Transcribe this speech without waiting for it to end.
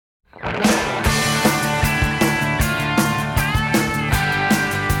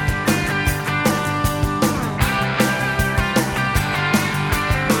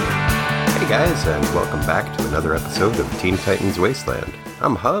Synopsis, and welcome back to another episode of Teen Titans Wasteland.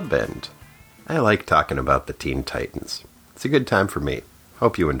 I'm Hub, and I like talking about the Teen Titans. It's a good time for me.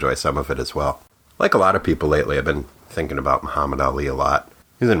 Hope you enjoy some of it as well. Like a lot of people lately, I've been thinking about Muhammad Ali a lot.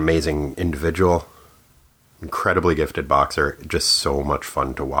 He's an amazing individual, incredibly gifted boxer, just so much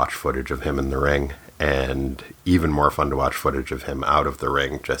fun to watch footage of him in the ring, and even more fun to watch footage of him out of the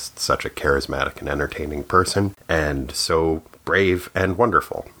ring. Just such a charismatic and entertaining person, and so brave and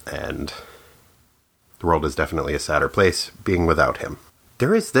wonderful, and the world is definitely a sadder place being without him.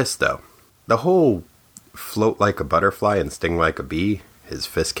 There is this, though. The whole float like a butterfly and sting like a bee, his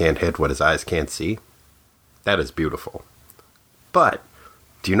fist can't hit what his eyes can't see, that is beautiful. But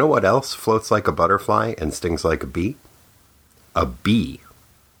do you know what else floats like a butterfly and stings like a bee? A bee.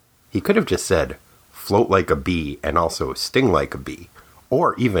 He could have just said, float like a bee and also sting like a bee.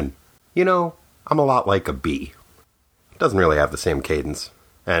 Or even, I'm a lot like a bee. Doesn't really have the same cadence.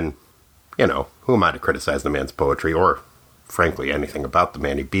 And, who am I to criticize the man's poetry or, frankly, anything about the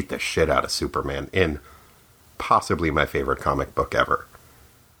man? He beat the shit out of Superman in possibly my favorite comic book ever.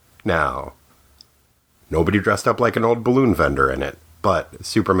 Now, nobody dressed up like an old balloon vendor in it, but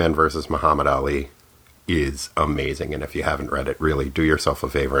Superman vs. Muhammad Ali is amazing, and if you haven't read it, really do yourself a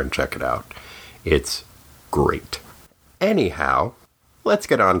favor and check it out. It's great. Anyhow, let's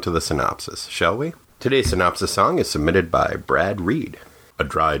get on to the synopsis, shall we? Today's synopsis song is submitted by Brad Reed. A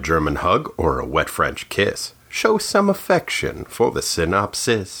dry German hug or a wet French kiss? Show some affection for the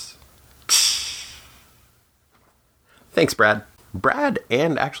synopsis. Thanks, Brad. Brad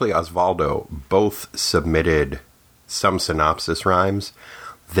and actually Osvaldo both submitted some synopsis rhymes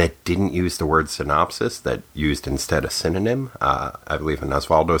that didn't use the word synopsis, that used instead a synonym. I believe in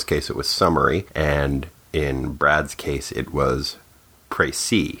Osvaldo's case it was summary, and in Brad's case it was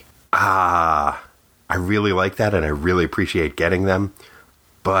précis. I really like that, and I really appreciate getting them,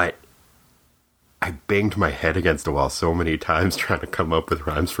 but I banged my head against a wall so many times trying to come up with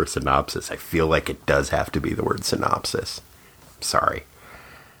rhymes for synopsis. I feel like it does have to be the word synopsis. Sorry.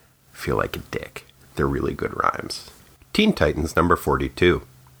 I feel like a dick. They're really good rhymes. Teen Titans number 42,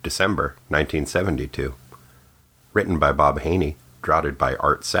 December 1972. Written by Bob Haney, drafted by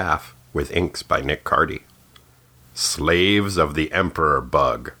Art Saf, with inks by Nick Cardy. Slaves of the Emperor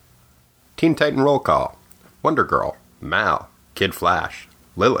Bug. Teen Titan roll call. Wonder Girl, Mal, Kid Flash,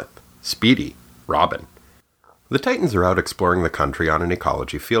 Lilith, Speedy, Robin. The Titans are out exploring the country on an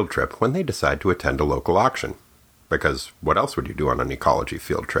ecology field trip when they decide to attend a local auction. Because what else would you do on an ecology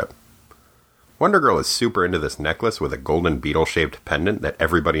field trip? Wonder Girl is super into this necklace with a golden beetle-shaped pendant that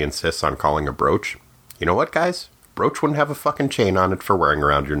everybody insists on calling a brooch. You know what, guys? Brooch wouldn't have a fucking chain on it for wearing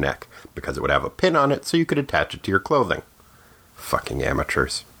around your neck, because it would have a pin on it so you could attach it to your clothing. Fucking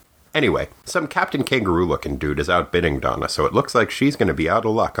amateurs. Anyway, some Captain Kangaroo-looking dude is outbidding Donna, so it looks like she's going to be out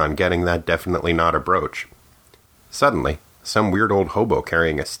of luck on getting that definitely not a brooch. Suddenly, some weird old hobo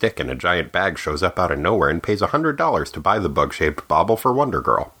carrying a stick and a giant bag shows up out of nowhere and pays $100 to buy the bug-shaped bauble for Wonder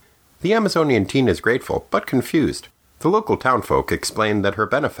Girl. The Amazonian teen is grateful, but confused. The local townfolk explain that her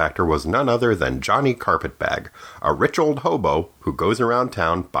benefactor was none other than Johnny Carpetbag, a rich old hobo who goes around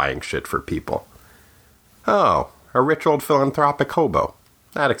town buying shit for people. Oh, a rich old philanthropic hobo.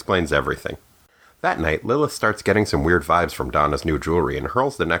 That explains everything. That night, Lilith starts getting some weird vibes from Donna's new jewelry and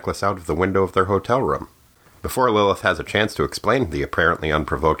hurls the necklace out of the window of their hotel room. Before Lilith has a chance to explain the apparently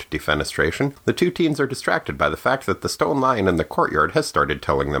unprovoked defenestration, the two teens are distracted by the fact that the stone lion in the courtyard has started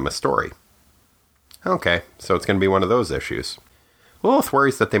telling them a story. Okay, so it's going to be one of those issues. Lilith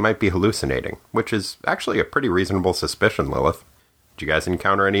worries that they might be hallucinating, which is actually a pretty reasonable suspicion, Lilith. Did you guys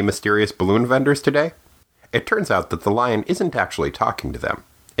encounter any mysterious balloon vendors today? It turns out that the lion isn't actually talking to them.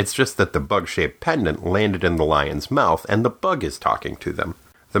 It's just that the bug-shaped pendant landed in the lion's mouth and the bug is talking to them.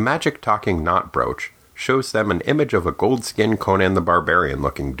 The magic talking knot brooch shows them an image of a gold-skinned Conan the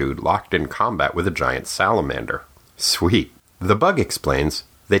Barbarian-looking dude locked in combat with a giant salamander. Sweet. The bug explains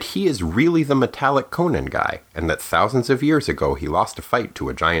that he is really the metallic Conan guy, and that thousands of years ago he lost a fight to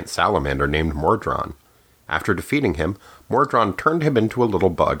a giant salamander named Mordron. After defeating him, Mordron turned him into a little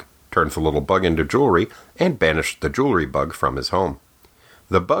bug, turned the little bug into jewelry, and banished the jewelry bug from his home.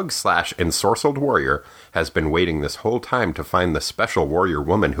 The bug/ensorcelled warrior has been waiting this whole time to find the special warrior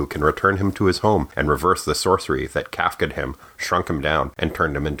woman who can return him to his home and reverse the sorcery that Kafka'd him, shrunk him down, and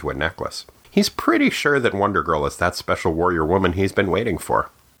turned him into a necklace. He's pretty sure that Wonder Girl is that special warrior woman he's been waiting for.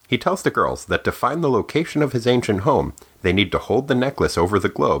 He tells the girls that to find the location of his ancient home, they need to hold the necklace over the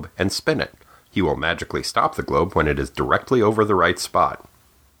globe and spin it. He will magically stop the globe when it is directly over the right spot.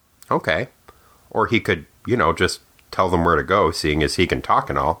 Okay. Or he could, just tell them where to go, seeing as he can talk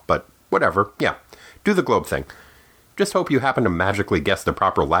and all, but whatever, yeah. Do the globe thing. Just hope you happen to magically guess the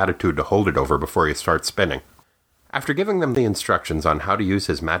proper latitude to hold it over before you start spinning. After giving them the instructions on how to use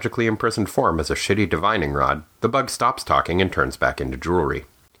his magically imprisoned form as a shitty divining rod, the bug stops talking and turns back into jewelry.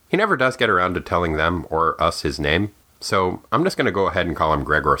 He never does get around to telling them or us his name, so I'm just going to go ahead and call him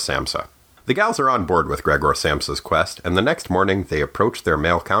Gregor Samsa. The gals are on board with Gregor Samsa's quest, and the next morning they approach their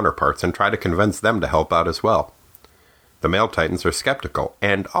male counterparts and try to convince them to help out as well. The male Titans are skeptical,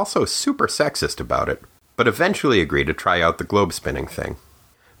 and also super sexist about it, but eventually agree to try out the globe spinning thing.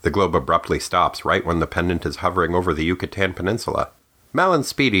 The globe abruptly stops right when the pendant is hovering over the Yucatan Peninsula. Mal and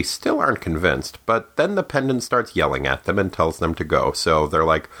Speedy still aren't convinced, but then the pendant starts yelling at them and tells them to go, so they're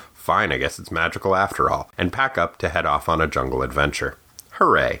like, fine, I guess it's magical after all, and pack up to head off on a jungle adventure.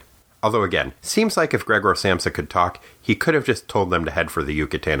 Hooray! Although again, seems like if Gregor Samsa could talk, he could have just told them to head for the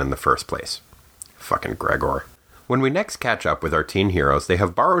Yucatan in the first place. Fucking Gregor. When we next catch up with our teen heroes, they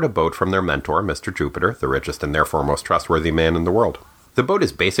have borrowed a boat from their mentor, Mr. Jupiter, the richest and therefore most trustworthy man in the world. The boat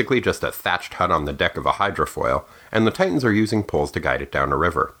is basically just a thatched hut on the deck of a hydrofoil, and the Titans are using poles to guide it down a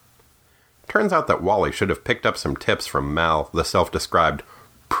river. Turns out that Wally should have picked up some tips from Mal, the self-described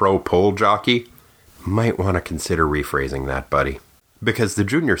pro-pole jockey. Might want to consider rephrasing that, buddy. Because the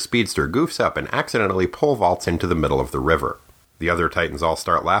junior speedster goofs up and accidentally pole vaults into the middle of the river. The other Titans all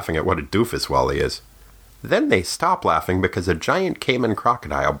start laughing at what a doofus Wally is. Then they stop laughing because a giant caiman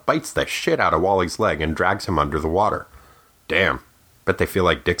crocodile bites the shit out of Wally's leg and drags him under the water. Damn, bet they feel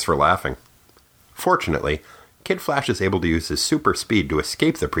like dicks for laughing. Fortunately, Kid Flash is able to use his super speed to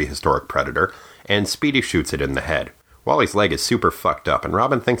escape the prehistoric predator, and Speedy shoots it in the head. Wally's leg is super fucked up, and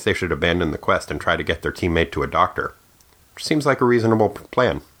Robin thinks they should abandon the quest and try to get their teammate to a doctor. Which seems like a reasonable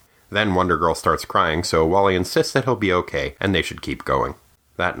plan. Then Wonder Girl starts crying, so Wally insists that he'll be okay, and they should keep going.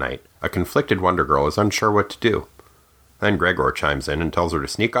 That night, a conflicted Wonder Girl is unsure what to do. Then Gregor chimes in and tells her to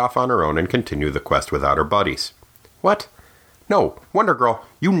sneak off on her own and continue the quest without her buddies. What? No, Wonder Girl,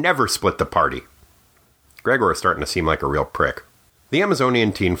 you never split the party. Gregor is starting to seem like a real prick. The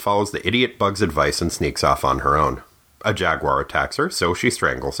Amazonian teen follows the idiot bug's advice and sneaks off on her own. A jaguar attacks her, so she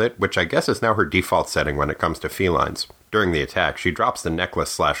strangles it, which I guess is now her default setting when it comes to felines. During the attack, she drops the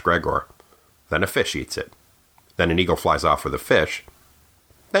necklace / Gregor. Then a fish eats it. Then an eagle flies off with a fish.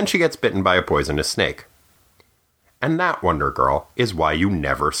 Then she gets bitten by a poisonous snake. And that, Wonder Girl, is why you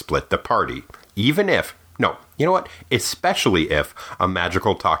never split the party. Even if, no, you know what? Especially if a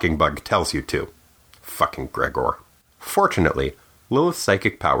magical talking bug tells you to. Fucking Gregor. Fortunately, Lilith's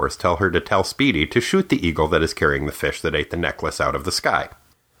psychic powers tell her to tell Speedy to shoot the eagle that is carrying the fish that ate the necklace out of the sky.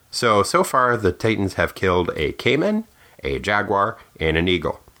 So far the Titans have killed a caiman, a jaguar, and an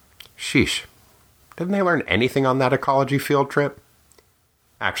eagle. Sheesh. Didn't they learn anything on that ecology field trip?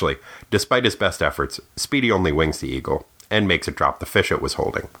 Actually, despite his best efforts, Speedy only wings the eagle, and makes it drop the fish it was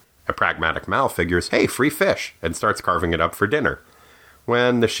holding. A pragmatic Mal figures, hey, free fish, and starts carving it up for dinner,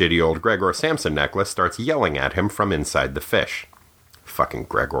 when the shitty old Gregor Samsa necklace starts yelling at him from inside the fish. Fucking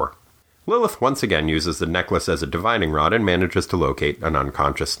Gregor. Lilith once again uses the necklace as a divining rod and manages to locate an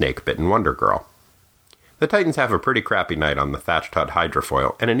unconscious snake-bitten Wonder Girl. The Titans have a pretty crappy night on the thatched hut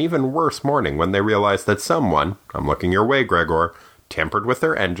hydrofoil, and an even worse morning when they realize that someone, I'm looking your way, Gregor, tampered with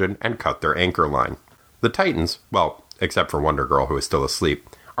their engine and cut their anchor line. The Titans, well, except for Wonder Girl who is still asleep,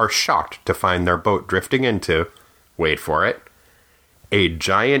 are shocked to find their boat drifting into, wait for it, a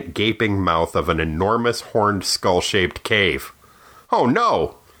giant gaping mouth of an enormous horned skull-shaped cave. Oh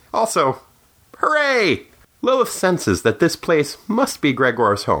no! Also, hooray! Lilith senses that this place must be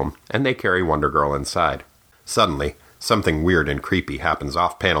Gregor's home, and they carry Wonder Girl inside. Suddenly, something weird and creepy happens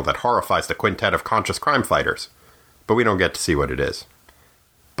off-panel that horrifies the quintet of conscious crime fighters. But we don't get to see what it is.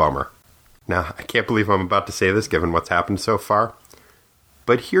 Bummer. Now, I can't believe I'm about to say this given what's happened so far,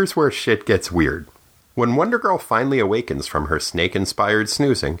 but here's where shit gets weird. When Wonder Girl finally awakens from her snake-inspired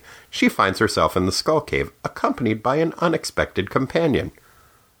snoozing, she finds herself in the Skull Cave, accompanied by an unexpected companion.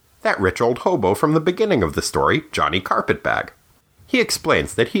 That rich old hobo from the beginning of the story, Johnny Carpetbag. He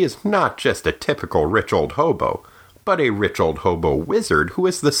explains that he is not just a typical rich old hobo, but a rich old hobo wizard who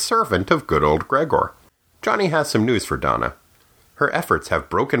is the servant of good old Gregor. Johnny has some news for Donna. Her efforts have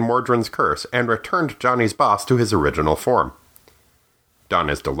broken Mordrin's curse and returned Johnny's boss to his original form.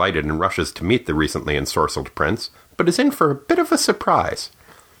 Donna is delighted and rushes to meet the recently ensorcelled prince, but is in for a bit of a surprise.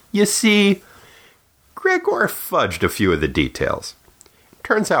 You see, Gregor fudged a few of the details.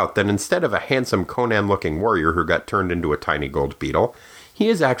 Turns out that instead of a handsome Conan-looking warrior who got turned into a tiny gold beetle, he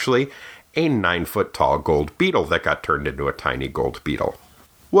is actually a 9-foot-tall gold beetle that got turned into a tiny gold beetle.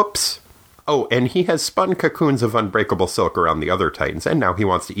 Whoops. Oh, and he has spun cocoons of unbreakable silk around the other Titans, and now he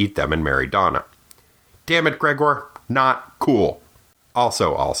wants to eat them and marry Donna. Damn it, Gregor. Not cool.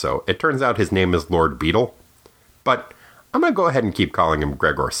 Also, it turns out his name is Lord Beetle. But I'm going to go ahead and keep calling him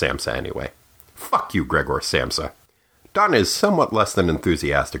Gregor Samsa anyway. Fuck you, Gregor Samsa. Donna is somewhat less than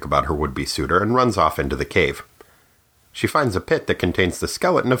enthusiastic about her would-be suitor and runs off into the cave. She finds a pit that contains the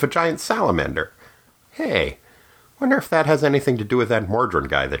skeleton of a giant salamander. Hey, wonder if that has anything to do with that Mordron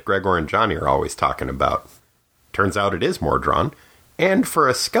guy that Gregor and Johnny are always talking about. Turns out it is Mordron, and for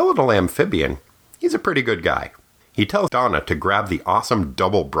a skeletal amphibian, he's a pretty good guy. He tells Donna to grab the awesome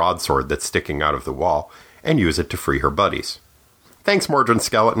double broadsword that's sticking out of the wall and use it to free her buddies. Thanks, Mordron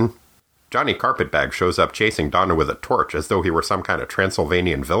Skeleton. Johnny Carpetbag shows up chasing Donna with a torch as though he were some kind of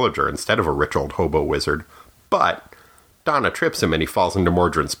Transylvanian villager instead of a rich old hobo wizard. But Donna trips him and he falls into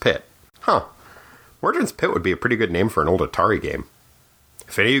Mordron's pit. Huh. Mordron's Pit would be a pretty good name for an old Atari game.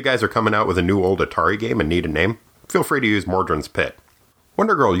 If any of you guys are coming out with a new old Atari game and need a name, feel free to use Mordron's Pit.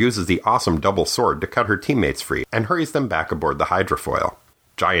 Wonder Girl uses the awesome double sword to cut her teammates free and hurries them back aboard the hydrofoil.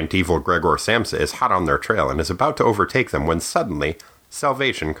 Giant evil Gregor Samsa is hot on their trail and is about to overtake them when suddenly,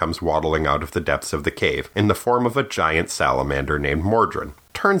 Salvation comes waddling out of the depths of the cave in the form of a giant salamander named Mordron.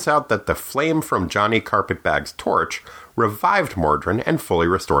 Turns out that the flame from Johnny Carpetbag's torch revived Mordron and fully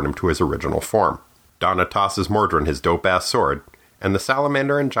restored him to his original form. Donna tosses Mordron his dope-ass sword, and the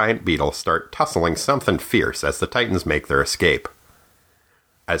salamander and giant beetle start tussling something fierce as the Titans make their escape.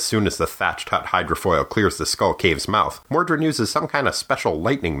 As soon as the thatched hut hydrofoil clears the Skull Cave's mouth, Mordron uses some kind of special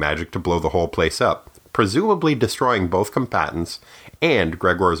lightning magic to blow the whole place up, presumably destroying both combatants and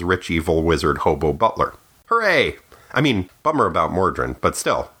Gregor's rich evil wizard hobo butler. Hooray! I mean, bummer about Mordron, but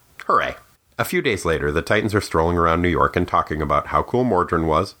still, hooray. A few days later, the Titans are strolling around New York and talking about how cool Mordron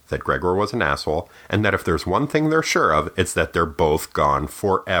was, that Gregor was an asshole, and that if there's one thing they're sure of, it's that they're both gone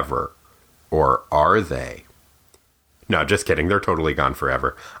forever. Or are they? No, just kidding. They're totally gone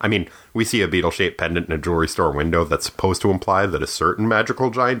forever. I mean, we see a beetle-shaped pendant in a jewelry store window that's supposed to imply that a certain magical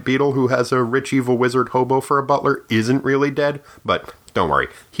giant beetle who has a rich evil wizard hobo for a butler isn't really dead, but don't worry,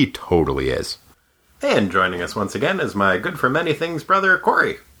 he totally is. And joining us once again is my good-for-many-things brother,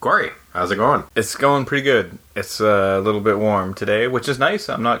 Corey. Corey, how's it going? It's going pretty good. It's a little bit warm today, which is nice.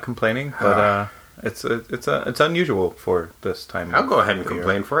 I'm not complaining, but it's unusual for this time. I'll go ahead and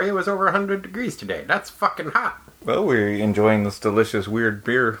complain for you. It was over 100 degrees today. That's fucking hot. Well, we're enjoying this delicious weird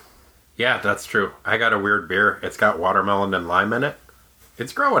beer. Yeah, that's true. I got a weird beer. It's got watermelon and lime in it.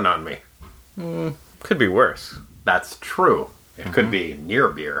 It's growing on me. Could be worse. That's true. It could be near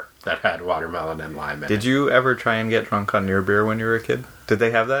beer that had watermelon and lime in it. Did you ever try and get drunk on near beer when you were a kid? Did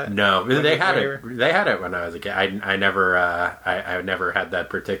they have that? No, they had it. They had it when I was a kid. I never had that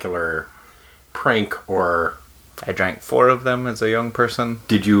particular prank or. I drank 4 of them as a young person.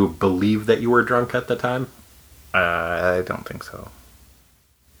 Did you believe that you were drunk at the time? I don't think so.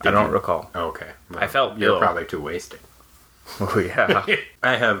 I don't recall. Okay. Well, I felt you're ill. probably too wasted. Oh, yeah.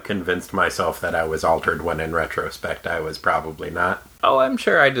 I have convinced myself that I was altered when in retrospect I was probably not. Oh, I'm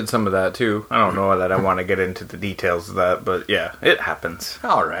sure I did some of that too. I don't know that I want to get into the details of that, but yeah, it happens.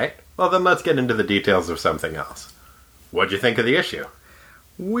 Alright. Well, then let's get into the details of something else. What'd you think of the issue?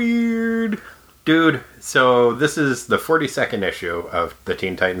 Weird. Dude, so this is the 42nd issue of the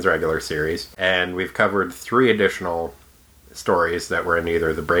Teen Titans regular series, and we've covered 3 additional stories that were in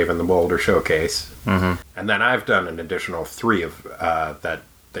either the Brave and the Bold or Showcase. Mm-hmm. And then I've done an additional 3 of that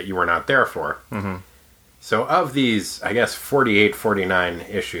you were not there for. Mm-hmm. So of these, I guess, 48, 49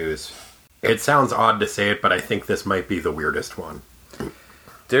 issues, it sounds odd to say it, but I think this might be the weirdest one.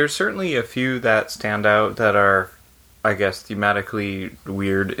 There's certainly a few that stand out that are, I guess, thematically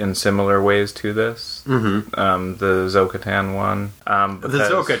weird in similar ways to this. Mm-hmm. The Zo-Katan one. The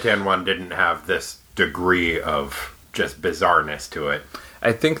Zo-Katan one didn't have this degree of just bizarreness to it.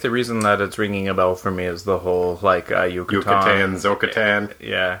 I think the reason that it's ringing a bell for me is the whole, like, Yucatan, Zo-Katan.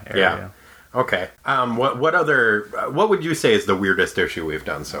 Yeah. Yeah. Okay. What would you say is the weirdest issue we've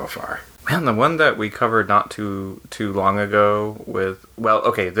done so far? Man, the one that we covered not too long ago with, well,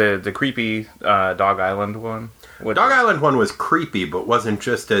 okay, the creepy Dog Island one. Dog Island one was creepy, but wasn't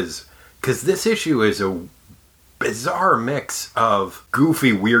just as... Because this issue is a bizarre mix of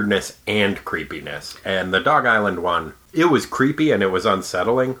goofy weirdness and creepiness. And the Dog Island one, it was creepy and it was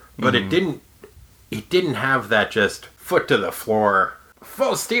unsettling, but it didn't have that just foot to the floor,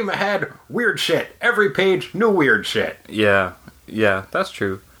 full steam ahead, weird shit. Every page, new weird shit. Yeah, that's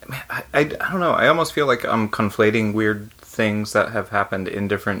true. Man, I don't know. I almost feel like I'm conflating weird things that have happened in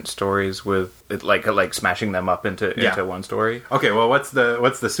different stories with it, like smashing them up into one story. Okay, well, what's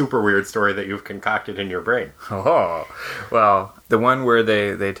the super weird story that you've concocted in your brain? Oh, well, the one where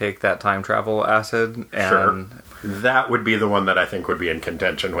they take that time travel acid and That would be the one that I think would be in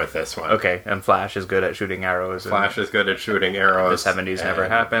contention with this one. Okay, and Flash is good at shooting arrows. Flash is good at shooting arrows. The 70s never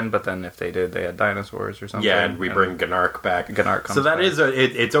happened, but then if they did, they had dinosaurs or something. Yeah, and we bring Gnark back. Gnark comes So that back. is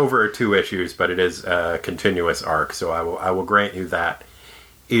it's over 2 issues, but it is a continuous arc. So I will grant you that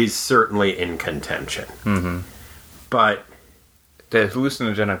is certainly in contention. Mm-hmm. But the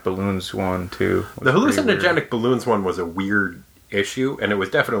hallucinogenic balloons one too. the hallucinogenic balloons one was a weird issue, and it was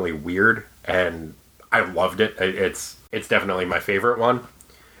definitely weird, and I loved it. It's definitely my favorite one.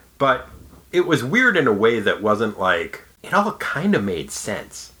 But it was weird in a way that wasn't like... It all kind of made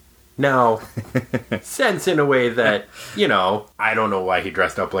sense. Now, sense in a way that, I don't know why he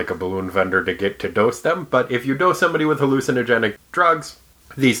dressed up like a balloon vendor to get to dose them, but if you dose somebody with hallucinogenic drugs,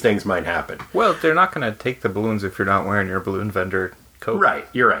 these things might happen. Well, they're not going to take the balloons if you're not wearing your balloon vendor coat. Right,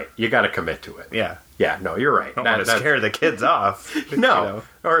 you're right. You got to commit to it. Yeah. Yeah, no, you're right. Don't want to scare the kids off. No,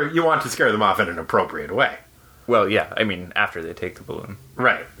 or you want to scare them off in an appropriate way. Well, yeah, I mean, after they take the balloon.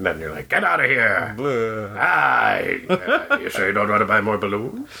 Right. And then you're like, get out of here. You sure you don't want to buy more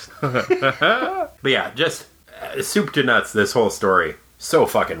balloons? But yeah, just soup to nuts, this whole story. So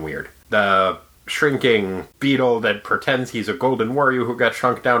fucking weird. The shrinking beetle that pretends he's a golden warrior who got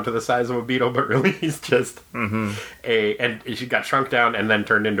shrunk down to the size of a beetle, but really he's just and she got shrunk down and then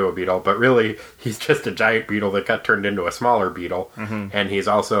turned into a beetle, but really he's just a giant beetle that got turned into a smaller beetle, and he's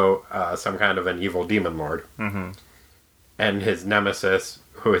also some kind of an evil demon lord. And his nemesis,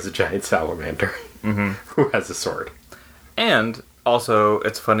 who is a giant salamander, who has a sword. And also,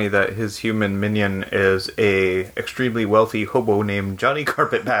 it's funny that his human minion is a extremely wealthy hobo named Johnny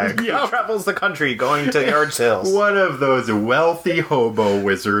Carpetbag, Yep. who travels the country going to yard sales. One of those wealthy hobo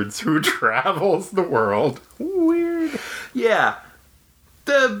wizards who travels the world. Weird. Yeah.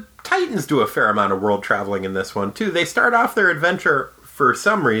 The Titans do a fair amount of world traveling in this one, too. They start off their adventure for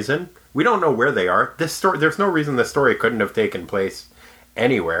some reason. We don't know where they are. There's no reason this story couldn't have taken place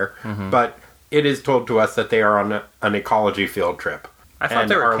anywhere, but it is told to us that they are on an ecology field trip. I thought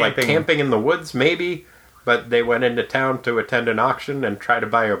they were camping in the woods, maybe, but they went into town to attend an auction and try to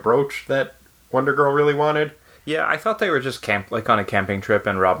buy a brooch that Wonder Girl really wanted. Yeah, I thought they were just on a camping trip,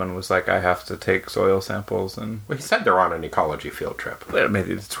 and Robin was like, I have to take soil samples, and... Well, he said they're on an ecology field trip. Well,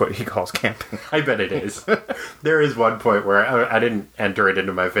 maybe that's what he calls camping. I bet it is. There is one point where I didn't enter it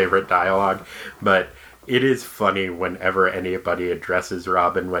into my favorite dialogue, but it is funny whenever anybody addresses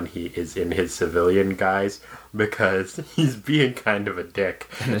Robin when he is in his civilian guise, because he's being kind of a dick.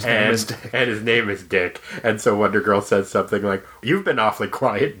 And his name is Dick. And his name is Dick. And so Wonder Girl says something like, "You've been awfully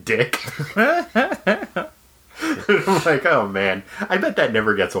quiet, Dick." I'm like, oh man. I bet that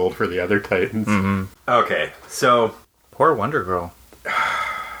never gets old for the other Titans. Okay, so... Poor Wonder Girl.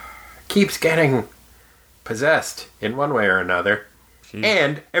 keeps getting possessed in one way or another. Jeez.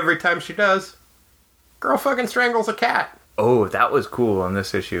 And every time she does, girl fucking strangles a cat. Oh, that was cool in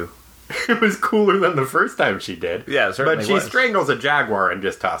this issue. It was cooler than the first time she did. Yeah, it certainly But she was. strangles a jaguar and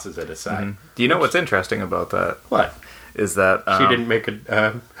just tosses it aside. Do you know what's interesting about that? What? Is that... She didn't make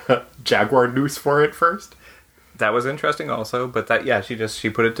a jaguar noose for it first? That was interesting also, but that, yeah, she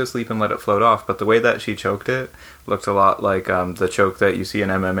put it to sleep and let it float off, but the way that she choked it looked a lot like the choke that you see in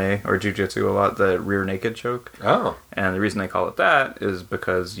MMA or jiu-jitsu a lot, the rear naked choke. Oh. And the reason they call it that is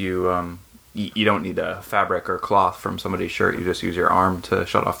because you don't need a fabric or cloth from somebody's shirt, you just use your arm to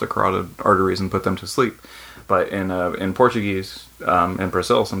shut off the carotid arteries and put them to sleep. But in Portuguese, in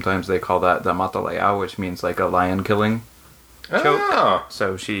Brazil, sometimes they call that the mata-leão, which means like a lion killing choke. Oh.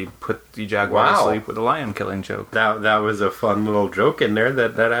 So she put the jaguar to sleep with a lion killing choke. That was a fun little joke in there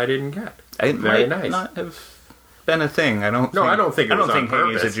that I didn't get. It Very might nice. not have been a thing. I don't think it was on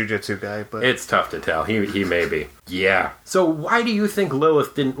Haney's a purpose. jiu-jitsu guy, but It's tough to tell. He may be. Yeah. So why do you think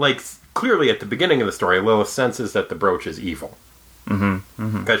Lilith didn't, like, clearly at the beginning of the story, Lilith senses that the brooch is evil.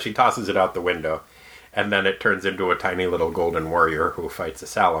 Because she tosses it out the window. And then it turns into a tiny little golden warrior who fights a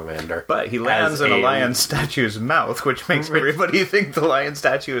salamander. But he lands in a lion statue's mouth, which makes everybody think the lion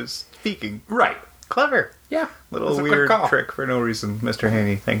statue is speaking. Right. Clever. Yeah. Little That's a good weird call. trick for no reason, Mr.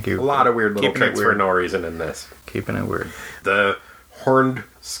 Haney. Thank you. A lot of weird little Keeping it tricks for weird. no reason in this. Keeping it weird. The horned,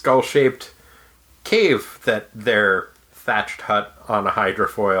 skull-shaped cave that their thatched hut on a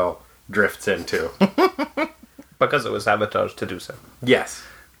hydrofoil drifts into. Because it was sabotaged to do so. Yes.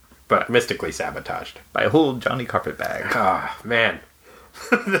 But mystically sabotaged. By a whole Johnny Carpetbag. Ah, man.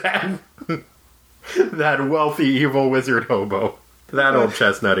 that wealthy evil wizard hobo. That old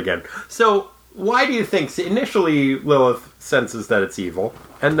chestnut again. So, why do you think... Initially, Lilith senses that it's evil,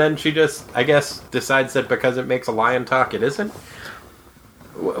 and then she just, I guess, decides that because it makes a lion talk, it isn't?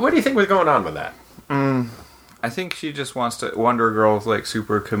 What do you think was going on with that? I think she just wants to. Wonder Girl's like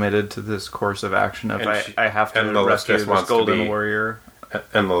super committed to this course of action. If I have to rescue this Golden Warrior,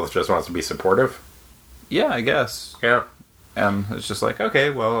 and Lilith just wants to be supportive. Yeah, I guess. Yeah, and it's just like, okay,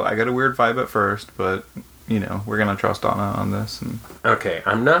 well, I got a weird vibe at first, but we're gonna trust Donna on this. And okay,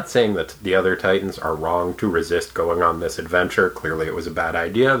 I'm not saying that the other Titans are wrong to resist going on this adventure. Clearly, it was a bad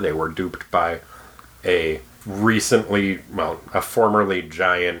idea. They were duped by a formerly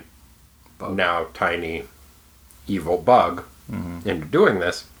giant, bug. Now tiny, evil bug into doing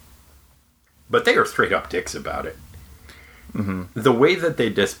this. But they are straight up dicks about it. Mm-hmm. The way that they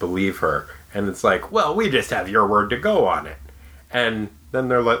disbelieve her, and it's like, well, we just have your word to go on it. And then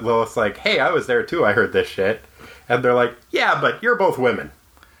they're like, Lilith's like, hey, I was there too, I heard this shit. And they're like, yeah, but you're both women.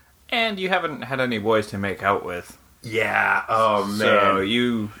 And you haven't had any boys to make out with. Yeah, oh man.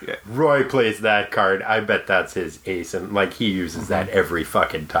 So Roy plays that card. I bet that's his ace, and like he uses that every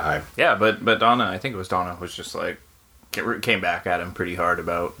fucking time. Yeah, but Donna, I think it was Donna, was just like, came back at him pretty hard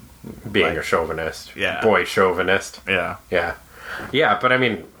about being a chauvinist. Yeah. Boy chauvinist. Yeah. Yeah. Yeah, but I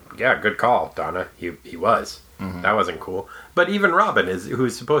mean, yeah, good call, Donna. He was. Mm-hmm. That wasn't cool. But even Robin,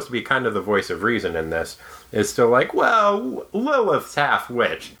 who's supposed to be kind of the voice of reason in this, is still like, well, Lilith's half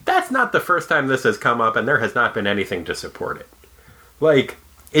witch. That's not the first time this has come up, and there has not been anything to support it. Like,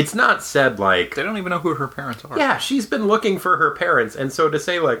 it's not said like... They don't even know who her parents are. Yeah, she's been looking for her parents, and so to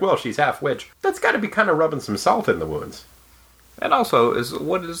say like, well, she's half witch, that's got to be kind of rubbing some salt in the wounds. And also,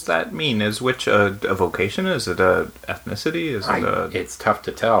 what does that mean? Is witch a vocation? Is it a ethnicity? Is it it's tough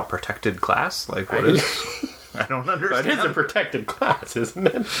to tell. Protected class? Like, what is... I don't understand. It is a protected class, isn't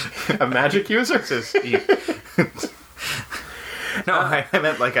it? A magic user? No, I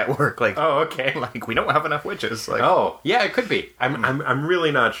meant like at work. Like, oh, okay. Like, we don't have enough witches. Like, oh, yeah, it could be. I'm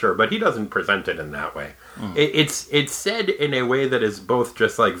really not sure, but he doesn't present it in that way. It's said in a way that is both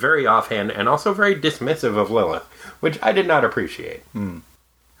just like very offhand and also very dismissive of Lilith, which I did not appreciate. You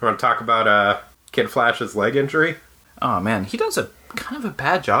want to talk about Kid Flash's leg injury? Oh man, he does a kind of a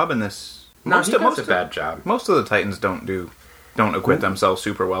bad job in this. He does a bad job. Most of the Titans don't acquit themselves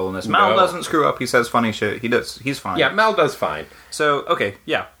super well in this. Mal doesn't screw up. He says funny shit. He's fine. Yeah, Mal does fine. So, okay,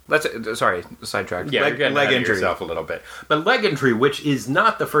 yeah. Sorry, sidetracked. Yeah, leg injury. Yourself a little bit. But leg injury, which is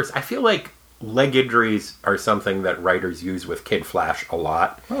not the first... I feel like leg injuries are something that writers use with Kid Flash a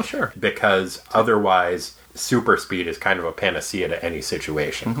lot. Oh, sure. Because otherwise... super speed is kind of a panacea to any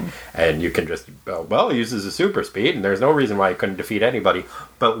situation. Mm-hmm. And you can just, he uses a super speed, and there's no reason why he couldn't defeat anybody.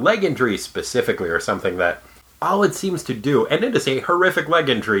 But leg injuries specifically are something that all it seems to do, and it is a horrific leg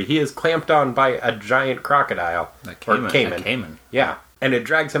injury. He is clamped on by a giant crocodile. A caiman. Yeah. And it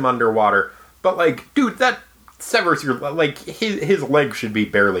drags him underwater. But, like, dude, that severs your... Like, his leg should be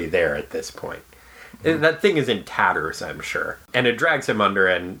barely there at this point. That thing is in tatters, I'm sure. And it drags him under,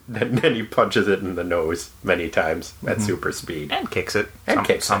 and then he punches it in the nose many times at super speed. And kicks it.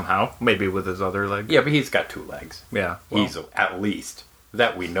 Somehow. Maybe with his other leg. Yeah, but he's got 2 legs. Yeah. Well. He's, at least,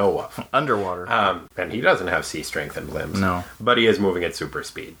 that we know of. Underwater. And he doesn't have sea-strengthened limbs. No. But he is moving at super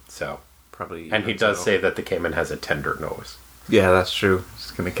speed, so... Probably. And he does say that the caiman has a tender nose. Yeah, that's true.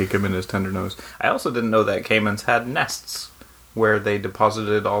 It's going to kick him in his tender nose. I also didn't know that caimans had nests where they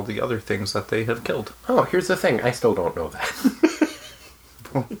deposited all the other things that they have killed. Oh, here's the thing. I still don't know that.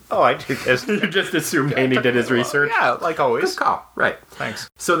 Oh, I did. You just assumed Haney did his research? Yeah, like always. Good call. Right. Thanks.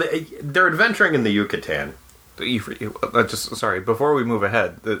 So they're adventuring in the Yucatan. Sorry, before we move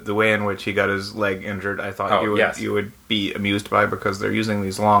ahead, the way in which he got his leg injured, I thought you would be amused by, because they're using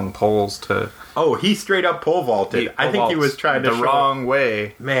these long poles to... Oh, he straight up pole vaulted. I think he was trying to the wrong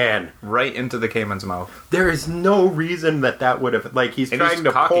way. Man. Right into the caiman's mouth. There is no reason that would have... Like, he's trying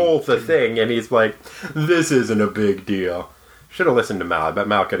to pull the thing, and he's like, this isn't a big deal. Should have listened to Mal. I bet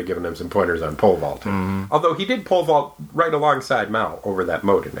Mal could have given him some pointers on pole vaulting. Mm-hmm. Although he did pole vault right alongside Mal over that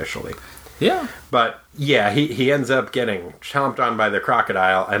moat initially. Yeah. But, yeah, he ends up getting chomped on by the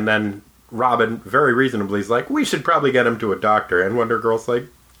crocodile, and then Robin, very reasonably, is like, we should probably get him to a doctor. And Wonder Girl's like,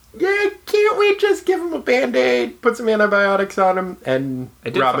 yeah, can't we just give him a Band-Aid, put some antibiotics on him? And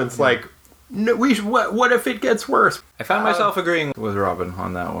Robin's like, no, what if it gets worse? I found myself agreeing with Robin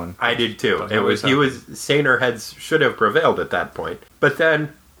on that one. I did too. He was saner heads should have prevailed at that point. But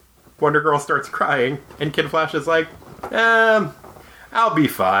then Wonder Girl starts crying, and Kid Flash is like, I'll be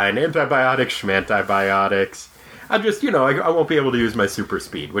fine. Antibiotics, schmantibiotics. I just, I won't be able to use my super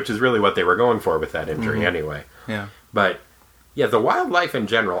speed, which is really what they were going for with that injury anyway. Yeah. But, yeah, the wildlife in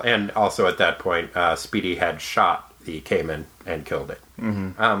general, and also at that point, Speedy had shot the caiman and killed it.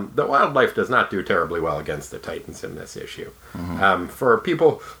 Mm-hmm. The wildlife does not do terribly well against the Titans in this issue. Mm-hmm. For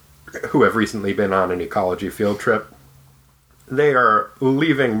people who have recently been on an ecology field trip, they are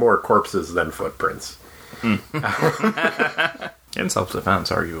leaving more corpses than footprints. In self-defense,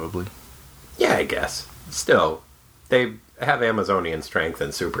 arguably. Yeah, I guess. Still, they have Amazonian strength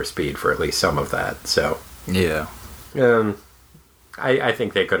and super speed for at least some of that, so... Yeah. I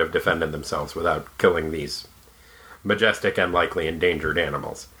think they could have defended themselves without killing these majestic and likely endangered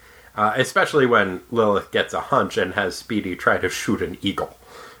animals. Especially when Lilith gets a hunch and has Speedy try to shoot an eagle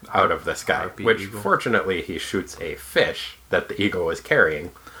out of the sky. Which, fortunately, he shoots a fish that the eagle is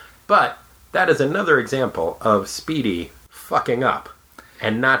carrying. But that is another example of Speedy fucking up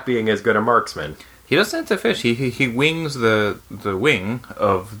and not being as good a marksman. He doesn't hit the fish. He wings the wing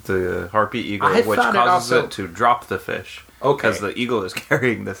of the harpy eagle, which causes it to drop the fish. Okay. Because the eagle is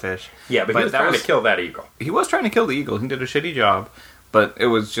carrying the fish. Yeah, but he was trying to kill that eagle. He was trying to kill the eagle. He did a shitty job. But it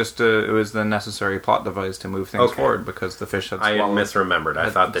was just it was the necessary plot device to move things forward because the fish had swallowed. I misremembered. I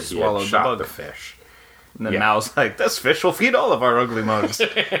thought that he had shot the fish. And then Mal's like, this fish will feed all of our ugly mugs.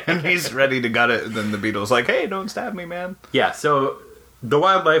 And he's ready to gut it. And then the beetle's like, hey, don't stab me, man. Yeah, so the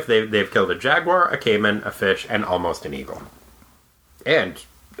wildlife, they've killed a jaguar, a caiman, a fish, and almost an eagle. And,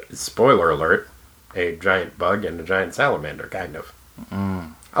 spoiler alert, a giant bug and a giant salamander, kind of.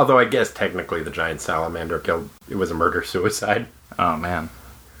 Although I guess technically the giant salamander it was a murder-suicide. Oh, man.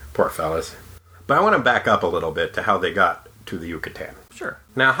 Poor fellas. But I want to back up a little bit to how they got to the Yucatan. Sure.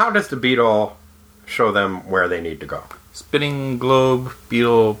 Now, how does the beetle show them where they need to go? Spinning globe,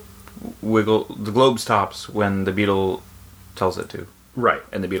 beetle wiggle. The globe stops when the beetle tells it to. Right.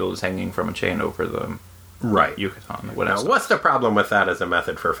 And the beetle is hanging from a chain over the Yucatan. Now, what's the problem with that as a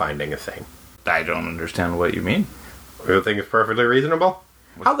method for finding a thing? I don't understand what you mean. You think it's perfectly reasonable?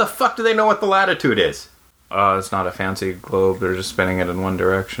 How the fuck do they know what the latitude is? It's not a fancy globe. They're just spinning it in one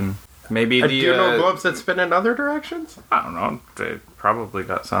direction. Maybe do you know globes that spin in other directions? I don't know. They probably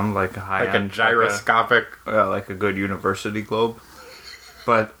got some, like a high-end... Like a gyroscopic... like a good university globe.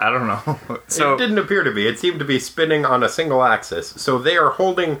 But I don't know. So it didn't appear to be. It seemed to be spinning on a single axis. So they are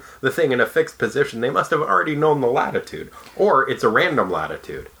holding the thing in a fixed position. They must have already known the latitude. Or it's a random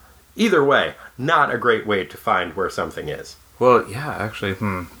latitude. Either way, not a great way to find where something is. Well, yeah, actually,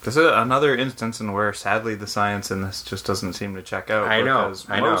 this is another instance in where, sadly, the science in this just doesn't seem to check out. I know.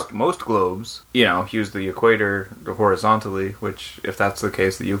 Most globes, use the equator horizontally, which, if that's the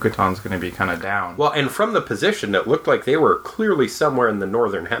case, the Yucatan's going to be kind of down. Well, and from the position, it looked like they were clearly somewhere in the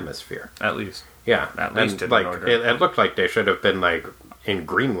northern hemisphere. At least. Yeah. At least in the northern. It looked like they should have been, like, in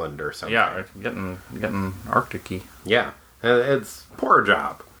Greenland or something. Yeah, getting Arctic-y. Yeah. It's poor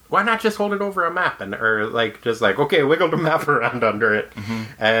job. Why not just hold it over a map okay, wiggle the map around under it,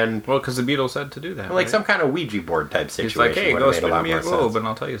 and because the beetle said to do that, like some kind of Ouija board type situation. He's like, hey, go spin me a globe, and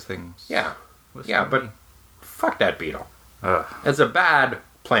I'll tell you things. Yeah, but fuck that beetle. Ugh. It's a bad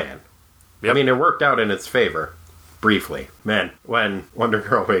plan. Yep. I mean, it worked out in its favor, briefly. Man, when Wonder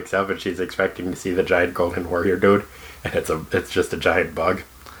Girl wakes up and she's expecting to see the giant golden warrior dude, and it's just a giant bug.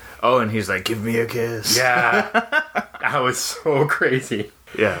 Oh, and he's like, give me a kiss. Yeah, that was so crazy.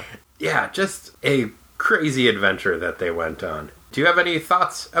 Yeah. Yeah, just a crazy adventure that they went on. Do you have any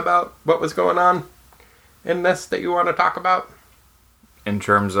thoughts about what was going on in this that you want to talk about? In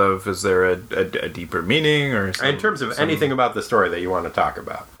terms of, is there a deeper meaning? Or in terms of anything about the story that you want to talk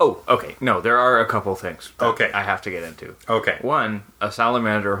about. Oh, okay. No, there are a couple things that I have to get into. Okay. One, a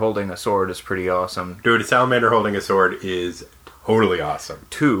salamander holding a sword is pretty awesome. Dude, a salamander holding a sword is totally awesome.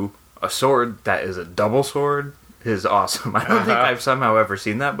 Two, a sword that is a double sword is awesome. I don't think I've somehow ever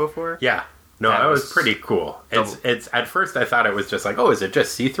seen that before. Yeah. No, that was pretty cool. It's at first I thought it was just like, oh, is it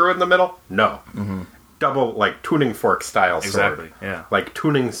just see-through in the middle? No. Mm-hmm. Double, like, tuning fork style sword. Exactly, yeah. Like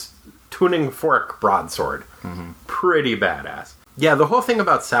tuning fork broadsword. Mm-hmm. Pretty badass. Yeah, the whole thing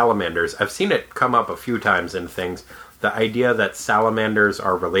about salamanders, I've seen it come up a few times in things. The idea that salamanders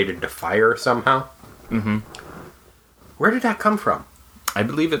are related to fire somehow. Mm-hmm. Where did that come from? I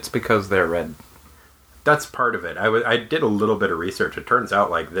believe it's because they're red. That's part of it. I did a little bit of research. It turns out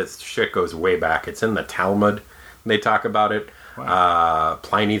like this shit goes way back. It's in the Talmud. They talk about it. Wow.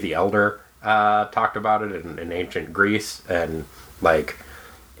 Pliny the Elder talked about it in ancient Greece, and like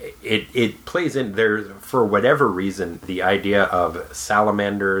it plays in there for whatever reason. The idea of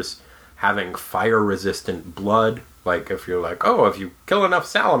salamanders having fire-resistant blood. Like if you're like, oh, if you kill enough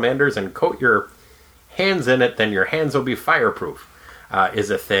salamanders and coat your hands in it, then your hands will be fireproof. Is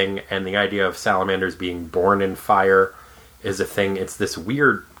a thing, and the idea of salamanders being born in fire is a thing. It's this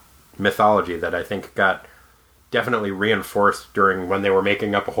weird mythology that I think got definitely reinforced during when they were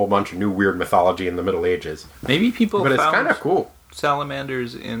making up a whole bunch of new weird mythology in the Middle Ages. Maybe people but it's kind of cool.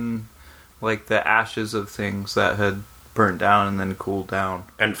 Salamanders in like the ashes of things that had burned down and then cooled down.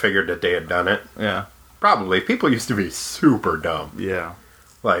 And figured that they had done it. Yeah. Probably. People used to be super dumb. Yeah.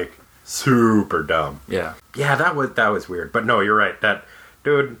 Like, super dumb. Yeah. Yeah, that was weird. But no, you're right. That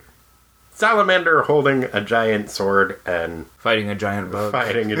dude, salamander holding a giant sword and Fighting a giant bug.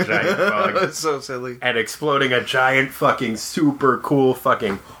 fighting a giant bug That's so silly. and exploding a giant fucking super cool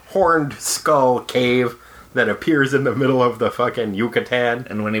fucking horned skull cave that appears in the middle of the fucking Yucatan.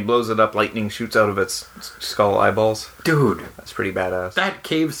 And when he blows it up, lightning shoots out of its skull eyeballs. Dude, That's pretty badass. that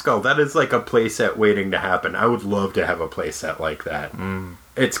cave skull, that is like a playset waiting to happen. I would love to have a playset like that.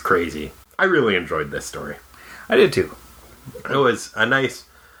 It's crazy. I really enjoyed this story. I did too. It was a nice,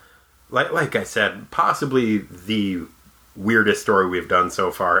 like I said, possibly the weirdest story we've done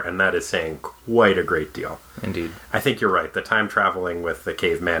so far, and that is saying quite a great deal. Indeed. I think you're right. The time traveling with the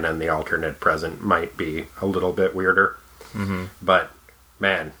caveman and the alternate present might be a little bit weirder. Mm-hmm. But,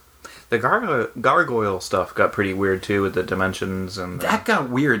 man. The gargoyle stuff got pretty weird too with the dimensions and That got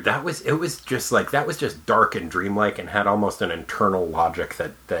weird. That was just dark and dreamlike and had almost an internal logic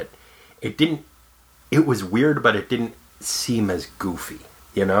that it didn't, it was weird, but it didn't seem as goofy,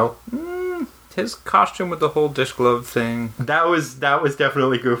 you know? his costume with the whole dish glove thing. That was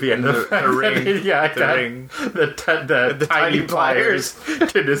definitely goofy, and The ring. the tiny pliers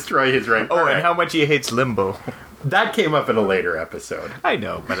to destroy his ring. Oh, and how much he hates limbo. That came up in a later episode. I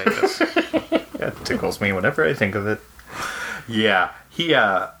know, but it tickles me whenever I think of it. Yeah,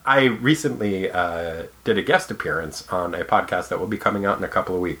 I recently did a guest appearance on a podcast that will be coming out in a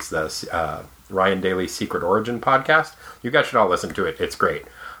couple of weeks. The Ryan Daly's Secret Origin podcast. You guys should all listen to it. It's great.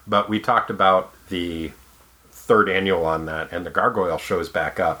 But we talked about the third annual on that, and the Gargoyle shows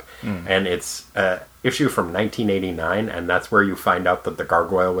back up. And it's an issue from 1989, and that's where you find out that the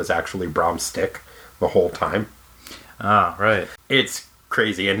Gargoyle was actually Brom Stick the whole time. Ah, right. It's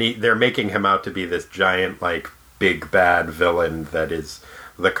crazy, and they're making him out to be this giant, like, big bad villain that is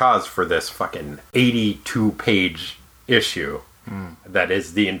the cause for this fucking 82-page issue that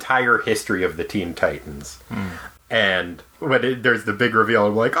is the entire history of the Teen Titans. And when there's the big reveal,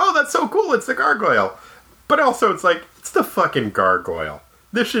 I'm like, oh, that's so cool, it's the Gargoyle. But also, it's like, it's the fucking Gargoyle.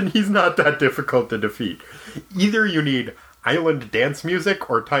 He's not that difficult to defeat. Either you need island dance music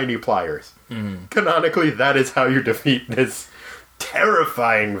or tiny pliers. Canonically, that is how you defeat this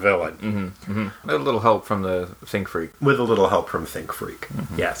terrifying villain. A little help from the Think Freak. With a little help from Think Freak.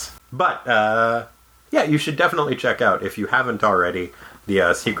 Yes. But, yeah, you should definitely check out, if you haven't already,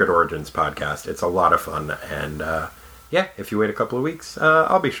 the Secret Origins podcast. It's a lot of fun. And, yeah, if you wait a couple of weeks,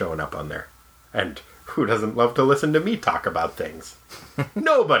 I'll be showing up on there. And who doesn't love to listen to me talk about things?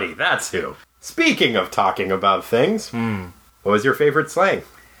 Nobody, that's who. Speaking of talking about things, what was your favorite slang?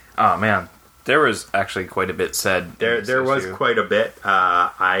 Oh, man. There was actually quite a bit said. There was quite a bit.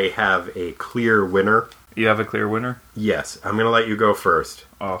 I have a clear winner. You have a clear winner? Yes. I'm going to let you go first.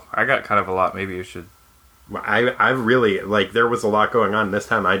 Oh, I got kind of a lot. Maybe you should. I really, like, there was a lot going on. This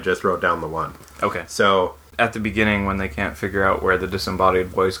time I just wrote down the one. Okay. So, at the beginning, when they can't figure out where the disembodied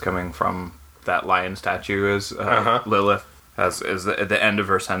voice coming from that lion statue is, Lilith is at the end of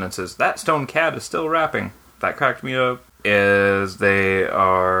her sentences, that stone cat is still rapping. That cracked me up. Is they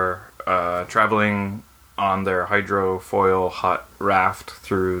are traveling on their hydrofoil hot raft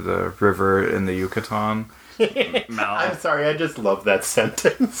through the river in the Yucatan. I'm sorry, I just love that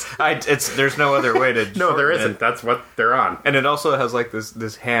sentence. There's no other way to. No, there isn't. That's what they're on. And it also has like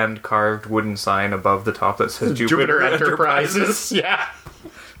this hand carved wooden sign above the top that says Jupiter Enterprises. Yeah,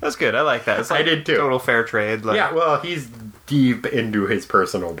 that's good. I like that. It's like I did too. Total fair trade. Like, yeah, well, he's deep into his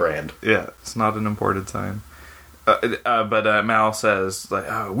personal brand. Yeah, it's not an imported sign. But Mal says,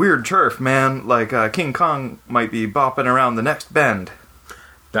 like, weird turf, man. Like, King Kong might be bopping around the next bend.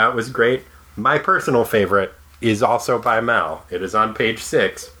 That was great. My personal favorite is also by Mal. It is on page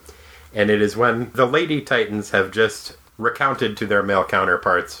 6. And it is when the Lady Titans have just recounted to their male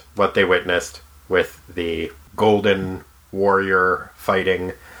counterparts what they witnessed with the Golden Warrior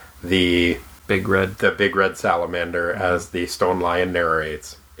fighting the Big Red Salamander, as the Stone Lion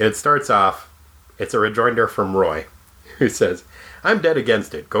narrates. It starts off, it's a rejoinder from Roy, who says, I'm dead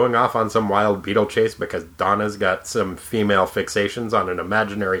against it, going off on some wild beetle chase because Donna's got some female fixations on an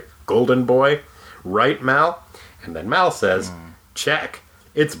imaginary golden boy. Right, Mal? And then Mal says, check.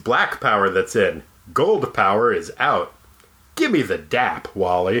 It's black power that's in. Gold power is out. Gimme the dap,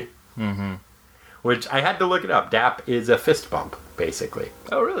 Wally. Which, I had to look it up. Dap is a fist bump, basically.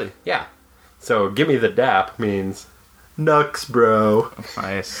 Oh, really? Yeah. So, gimme the dap means, nux, bro.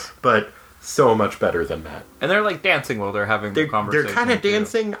 Nice. But so much better than that. And they're like dancing while they're having the conversation. They're kind of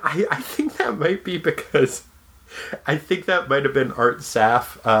dancing. I think that might be because... I think that might have been Art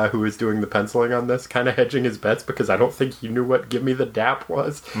Saf, who was doing the penciling on this, kind of hedging his bets because I don't think he knew what Give Me the Dap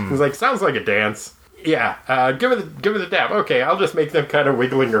was. He was like, sounds like a dance. give it the dab. Okay, I'll just make them kind of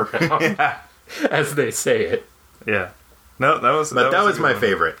wiggling around as they say it. Yeah. No, that was my one.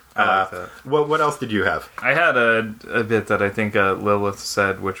 favorite. I like that. What else did you have? I had a bit that I think Lilith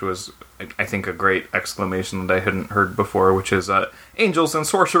said, which was, I think, a great exclamation that I hadn't heard before, which is, "Angels and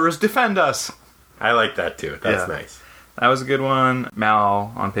sorcerers defend us!" I like that too. That's nice. That was a good one.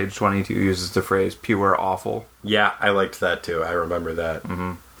 Mal, on page 22, uses the phrase, "pure awful." Yeah, I liked that too. I remember that.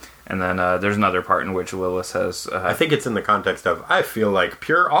 Mm-hmm. And then there's another part in which Lilith says... I think it's in the context of, I feel like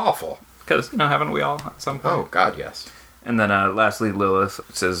pure awful. Because, haven't we all at some point? Oh, God, yes. And then lastly, Lilith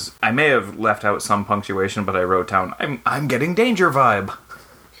says, "I may have left out some punctuation, but I wrote down, I'm getting danger vibe."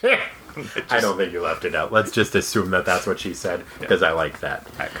 I don't think you left it out. Let's just assume that that's what she said, because I like that.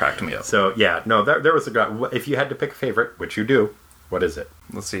 That cracked me up. So, yeah, no, there was a... If you had to pick a favorite, which you do, what is it?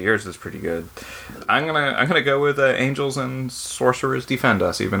 Let's see, yours is pretty good. I'm gonna go with "Angels and sorcerers defend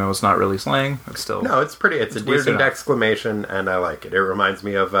us," even though it's not really slang. It's still... No, it's pretty... It's a decent exclamation, and I like it. It reminds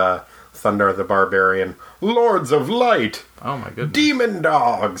me of Thundar the Barbarian. Lords of Light! Oh, my goodness. Demon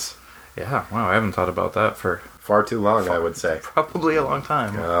dogs! Yeah, wow, I haven't thought about that for... Far too long, I would say. Probably a long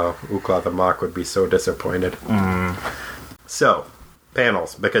time. Oh, Ukla the Mock would be so disappointed. So,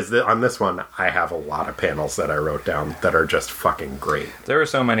 panels. Because on this one, I have a lot of panels that I wrote down that are just fucking great. There were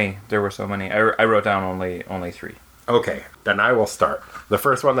so many. I wrote down only 3. Okay, then I will start. The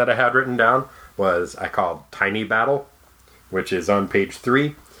first one that I had written down was I called Tiny Battle, which is on page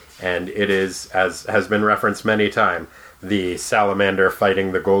 3. And it is, as has been referenced many times, the salamander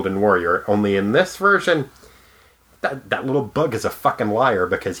fighting the Golden Warrior. Only in this version... That little bug is a fucking liar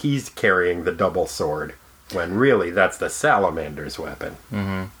because he's carrying the double sword, when really that's the salamander's weapon.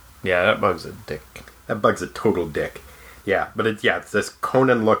 Mm-hmm. Yeah, that bug's a dick. That bug's a total dick. Yeah, but it's this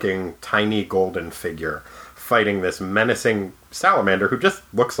Conan-looking tiny golden figure fighting this menacing salamander who just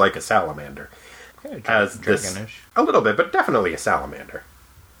looks like a salamander. Yeah, dragonish. A little bit, but definitely a salamander.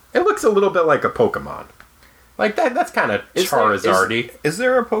 It looks a little bit like a Pokemon. Like that's kind of Charizard-y. Is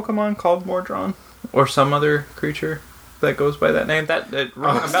there a Pokemon called Mordron? Or some other creature that goes by that name? That rings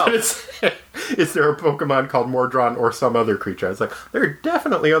a bell. Is there a Pokemon called Mordron or some other creature? I was like, there are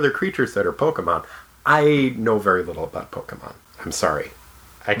definitely other creatures that are Pokemon. I know very little about Pokemon. I'm sorry.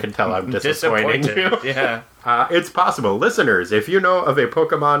 I can tell I'm disappointing you. Yeah. It's possible. Listeners, if you know of a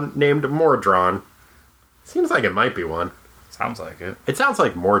Pokemon named Mordron, seems like it might be one. Sounds like it. It sounds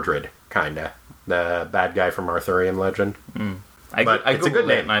like Mordred, kinda. The bad guy from Arthurian legend. But it's a good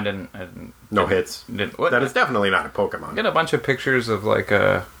name. And I didn't. No hits. That is definitely not a Pokemon. I get a bunch of pictures of like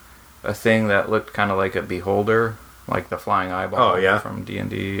a thing that looked kind of like a beholder, like the flying eyeball from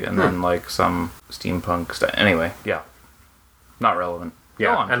D&D, and then like some steampunk stuff. Anyway, yeah, not relevant.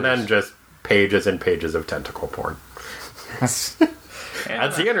 Yeah, Go on, and then just pages and pages of tentacle porn. That's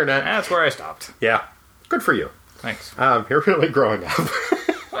the internet. That's where I stopped. Yeah, good for you. Thanks. You're really growing up.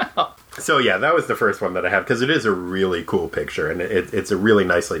 Well. So yeah, that was the first one that I had, because it is a really cool picture, and it's a really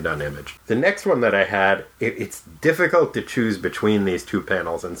nicely done image. The next one that I had, it's difficult to choose between these two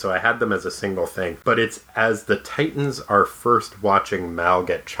panels, and so I had them as a single thing. But it's as the Titans are first watching Mal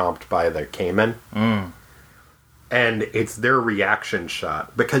get chomped by the Cayman, and it's their reaction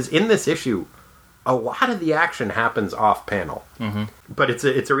shot. Because in this issue, a lot of the action happens off panel, but it's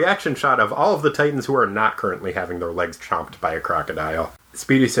a reaction shot of all of the Titans who are not currently having their legs chomped by a crocodile.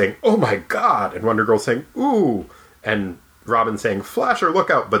 Speedy saying, "Oh my god," and Wonder Girl saying, "Ooh," and Robin saying, "Flasher, look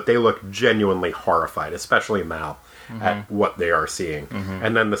out," but they look genuinely horrified, especially Mal, at what they are seeing.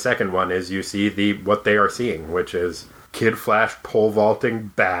 And then the second one is you see what they are seeing, which is Kid Flash pole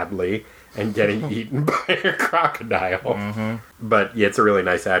vaulting badly and getting eaten by a crocodile. But yeah, it's a really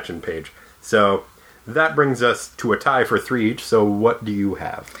nice action page. So that brings us to a tie for 3 each, so what do you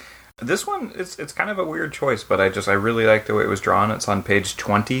have? This one, it's kind of a weird choice, but I really like the way it was drawn. It's on page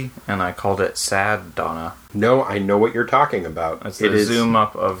 20, and I called it Sad Donna. No, I know what you're talking about. It's the zoom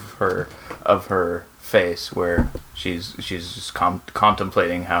up of her face, where she's just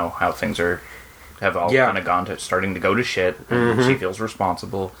contemplating how things have all kind of gone to starting to go to shit, and she feels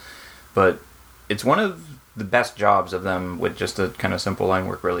responsible. But it's one of the best jobs of them with just a kind of simple line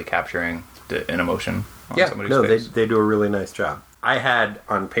work, really capturing an emotion on somebody's face. They do a really nice job. I had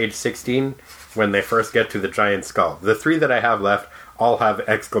on page 16 when they first get to the giant skull. The 3 that I have left all have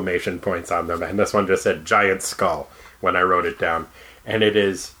exclamation points on them, and this one just said giant skull when I wrote it down. And that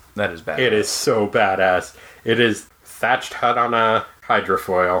is badass. It is so badass. It is thatched hut on a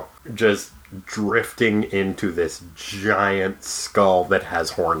hydrofoil, just drifting into this giant skull that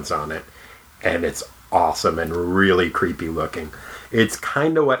has horns on it. And it's awesome and really creepy looking. It's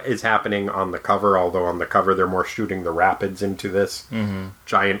kind of what is happening on the cover, although on the cover they're more shooting the rapids into this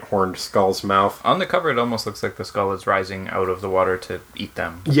giant horned skull's mouth. On the cover, it almost looks like the skull is rising out of the water to eat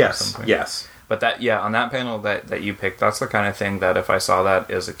them. Yes, yes. But that, on that panel that you picked, that's the kind of thing that if I saw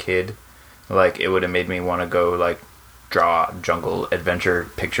that as a kid, like, it would have made me want to go, like, draw jungle adventure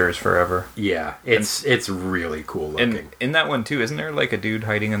pictures forever. Yeah, it's really cool looking. And in that one, too, isn't there, like, a dude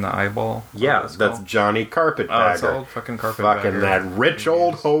hiding in the eyeball? Yeah, that's Johnny Carpetbagger. Oh, it's old fucking Carpetbagger. Fucking that rich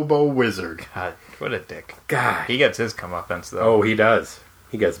old hobo wizard. God, what a dick. God. He gets his comeuppance, though. Oh, he does.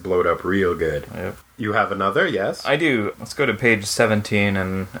 He gets blowed up real good. Yep. You have another, yes? I do. Let's go to page 17,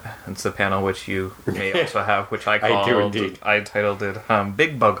 and it's the panel which you may also have, which I called... I do indeed. I titled it,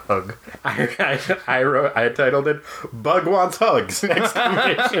 Big Bug Hug. I titled it, Bug Wants Hugs!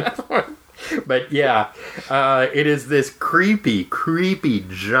 Exclamation point. But yeah, it is this creepy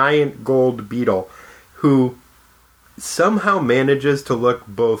giant gold beetle who somehow manages to look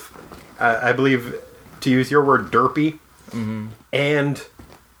both, I believe, to use your word, derpy, and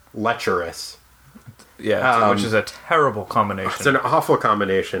lecherous. Yeah, which is a terrible combination. It's an awful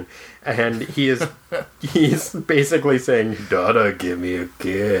combination. And he's basically saying, Dada, give me a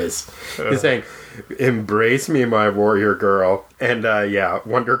kiss. He's saying, embrace me, my warrior girl. And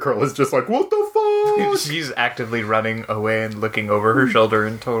Wonder Girl is just like, what the fuck? She's actively running away and looking over her shoulder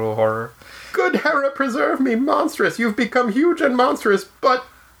in total horror. Good Hera, preserve me, monstrous. You've become huge and monstrous, but...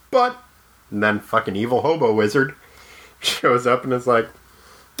 And then fucking evil hobo wizard shows up and is like,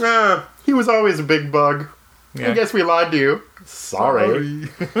 he was always a big bug. Yeah. I guess we lied to you. Sorry.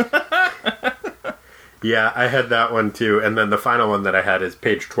 Yeah, I had that one too. And then the final one that I had is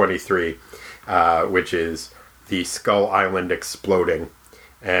page 23, which is the Skull Island exploding.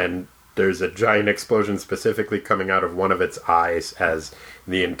 And there's a giant explosion specifically coming out of one of its eyes as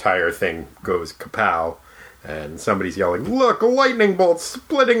the entire thing goes kapow. And somebody's yelling, look, a lightning bolt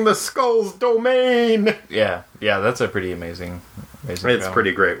splitting the skull's domain! Yeah, that's a pretty amazing It's panel.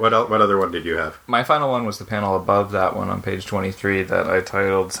 pretty great. What other one did you have? My final one was the panel above that one on page 23 that I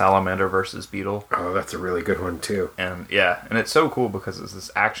titled Salamander versus Beetle. Oh, that's a really good one, too. And it's so cool because it's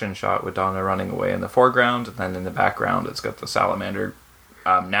this action shot with Donna running away in the foreground, and then in the background it's got the Salamander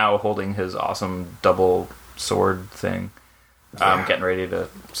now holding his awesome double sword thing, getting ready to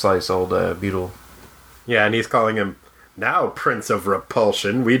slice old Beetle. Yeah, and he's calling him, now Prince of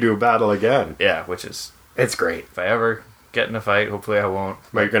Repulsion, we do battle again. Yeah, which is... It's great. If I ever get in a fight, hopefully I won't.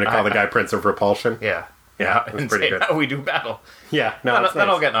 Are you going to call the guy Prince of Repulsion? Yeah. Yeah, it's pretty good. Now we do battle. Yeah, no, then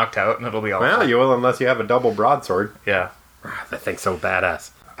I'll get knocked out and it'll be all well, fine. you will unless you have a double broadsword. Yeah. That thing's so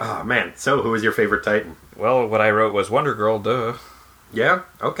badass. Oh, man. So, who was your favorite Titan? Well, what I wrote was Wonder Girl, duh. Yeah,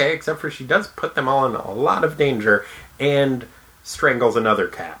 okay, except for she does put them all in a lot of danger and strangles another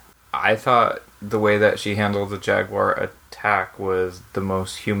cat. I thought the way that she handled the Jaguar attack was the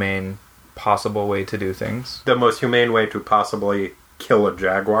most humane possible way to do things. The most humane way to possibly kill a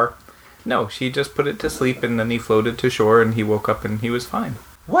Jaguar? No, she just put it to sleep and then he floated to shore and he woke up and he was fine.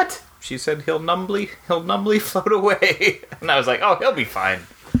 What? She said he'll numbly float away. And I was like, oh, he'll be fine.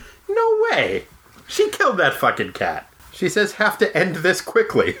 No way. She killed that fucking cat. She says have to end this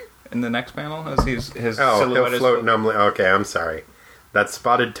quickly. In the next panel, as his he'll silhouette float numbly. Okay, I'm sorry. That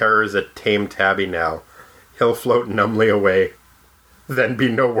spotted terror is a tame tabby now. He'll float numbly away, then be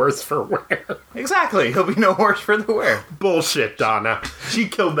no worse for wear. Exactly, he'll be no worse for the wear. Bullshit, Donna. She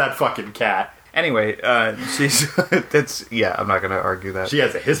killed that fucking cat. Anyway, she's... I'm not going to argue that. She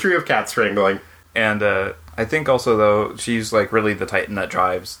has a history of cat strangling. And I think also, though, she's like really the Titan that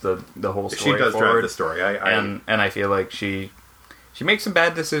drives the whole story. She does forward. drive the story. And I feel like she makes some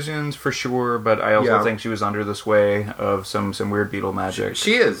bad decisions for sure, but I also think she was under the sway of some weird beetle magic.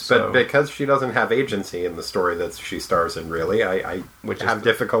 She is, but because she doesn't have agency in the story that she stars in, really, I have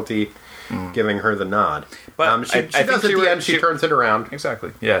difficulty giving her the nod. But she does at the end. She turns it around.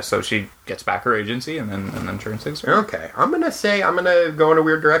 Exactly. Yeah. So she gets back her agency and then turns things around. Okay. I'm gonna go in a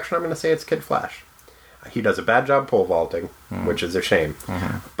weird direction. I'm gonna say it's Kid Flash. He does a bad job pole vaulting, which is a shame.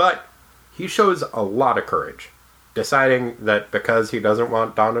 But he shows a lot of courage, deciding that because he doesn't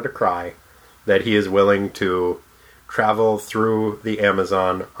want Donna to cry, that he is willing to travel through the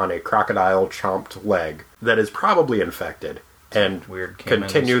Amazon on a crocodile-chomped leg that is probably infected, and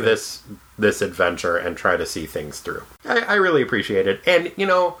continue this adventure and try to see things through. I really appreciate it. And,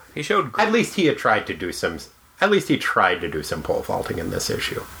 he showed... At least he tried to do some pole vaulting in this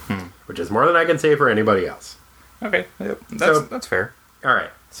issue, which is more than I can say for anybody else. Okay, yep. That's fair. All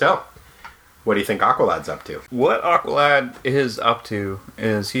right, so What do you think Aqualad's up to? What Aqualad is up to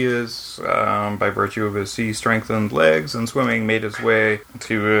is he is, by virtue of his sea-strengthened legs and swimming, made his way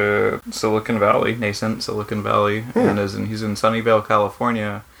to Silicon Valley, nascent Silicon Valley, and he's in Sunnyvale,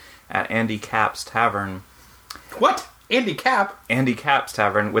 California, at Andy Capp's Tavern. What? Andy Capp? Andy Capp's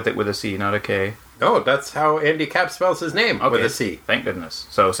Tavern, with a C, not a K. Oh, that's how Andy Capp spells his name, with a C. Thank goodness.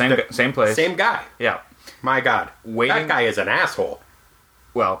 So same place. Same guy. Yeah. My God. That guy is an asshole.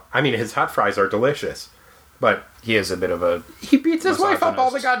 Well, I mean, his hot fries are delicious, but he is a bit of a... He beats his wife up all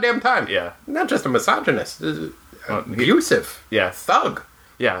the goddamn time. Yeah. Not just a misogynist. Abusive. Yeah. Thug.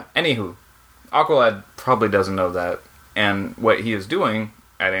 Yeah. Anywho, Aqualad probably doesn't know that. And what he is doing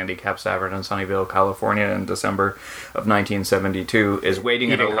at Andy Capp's Tavern in Sunnyvale, California in December of 1972 is waiting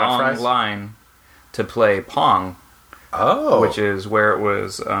in a long line to play Pong. Oh. Which is where it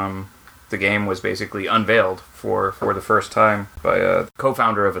was... the game was basically unveiled for the first time by a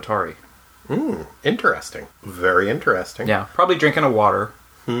co-founder of Atari. Interesting. Very interesting. Yeah, probably drinking a water.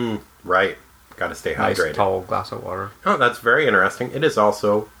 Right. Got to stay hydrated. Nice tall glass of water. Oh, that's very interesting. It is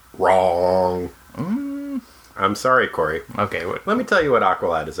also wrong. I'm sorry, Corey. Okay, what? Let me tell you what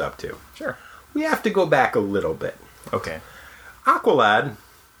Aqualad is up to. Sure. We have to go back a little bit. Okay. Aqualad,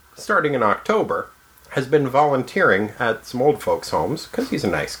 starting in October, has been volunteering at some old folks' homes because he's a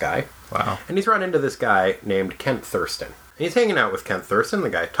nice guy. Wow. And he's run into this guy named Kent Thurston. And he's hanging out with Kent Thurston, the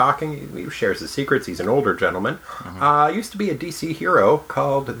guy talking. He shares his secrets. He's an older gentleman. Used to be a DC hero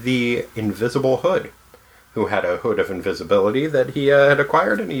called the Invisible Hood, who had a hood of invisibility that he had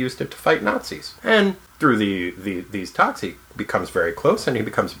acquired, and he used it to fight Nazis. And through these talks, he becomes very close, and he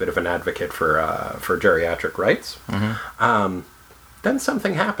becomes a bit of an advocate for geriatric rights. Then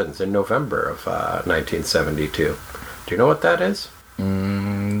something happens in November of 1972. Do you know what that is?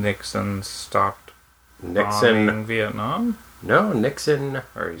 Nixon stopped bombing Vietnam? No, Nixon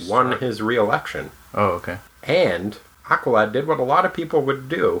won his re-election. Oh, okay. And Aqualad did what a lot of people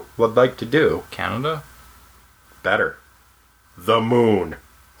would like to do. Canada? Better. The moon.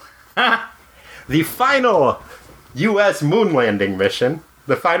 The final U.S. moon landing mission,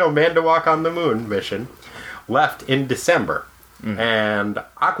 the final man to walk on the moon mission, left in December. And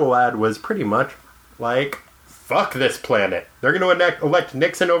Aqualad was pretty much like, fuck this planet. They're going to elect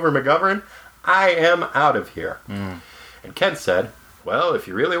Nixon over McGovern. I am out of here. And Kent said, well, if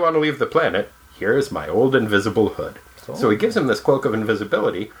you really want to leave the planet, here's my old invisible hood. So he gives him this cloak of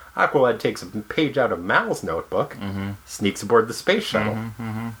invisibility. Aqualad takes a page out of Mal's notebook, sneaks aboard the space shuttle,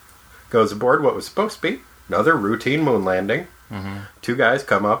 goes aboard what was supposed to be another routine moon landing. Two guys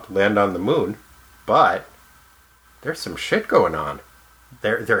come up, land on the moon, but there's some shit going on.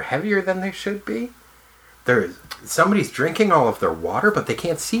 They're heavier than they should be. Somebody's drinking all of their water, but they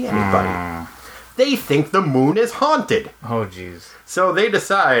can't see anybody. They think the moon is haunted. Oh, jeez. So they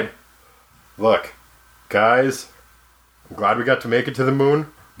decide, look, guys, I'm glad we got to make it to the moon,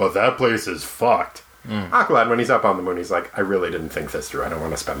 but that place is fucked. Aqualad, when he's up on the moon, he's like, I really didn't think this through. I don't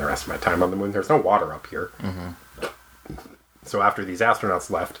want to spend the rest of my time on the moon. There's no water up here. So after these astronauts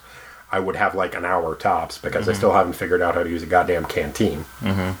left, I would have like an hour tops because I still haven't figured out how to use a goddamn canteen.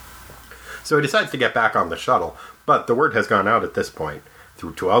 So he decides to get back on the shuttle, but the word has gone out at this point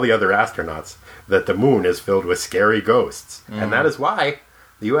to all the other astronauts that the moon is filled with scary ghosts. And that is why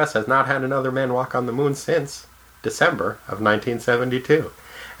the U.S. has not had another man walk on the moon since December of 1972.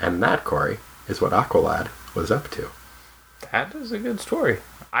 And that, Corey, is what Aqualad was up to. That is a good story.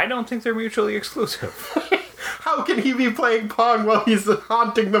 I don't think they're mutually exclusive. How can he be playing Pong while he's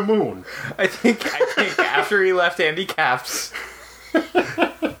haunting the moon? I think after he left Andy Capp's...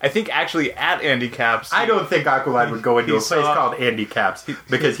 I think actually at Andy Capp's... I don't think Aqualad would go into a place called Andy Capp's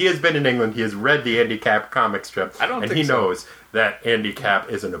because he has been in England, he has read the Andy Capp comic strip, and he knows that Andy Capp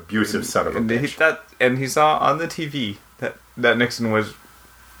is an abusive son of a bitch. And he saw on the TV that Nixon was,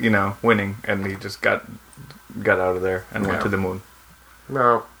 winning, and he just got out of there and went to the moon.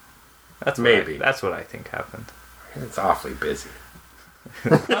 No. Maybe. That's what I think happened. It's awfully busy.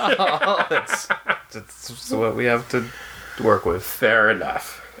 That's what we have to work with. Fair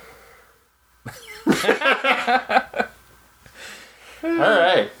enough.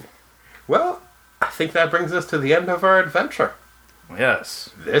 Alright. Well, I think that brings us to the end of our adventure.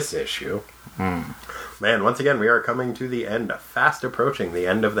 Yes. This issue. Man, once again, we are coming to the end, fast approaching the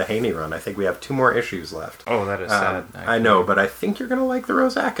end of the Haney run. I think we have 2 more issues left. Oh, that is sad. I know, but I think you're going to like the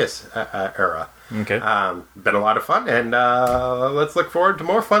Rosakis era. Okay. Been a lot of fun, and let's look forward to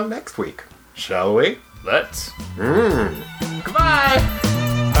more fun next week. Shall we? Let's. Goodbye!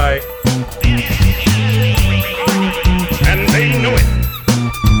 Bye. And they know it.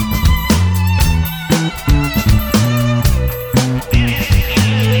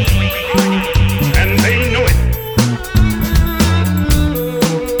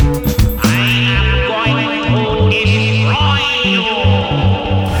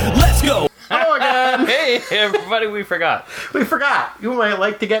 somebody we forgot. We forgot. You might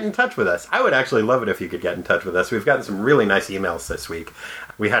like to get in touch with us. I would actually love it if you could get in touch with us. We've gotten some really nice emails this week.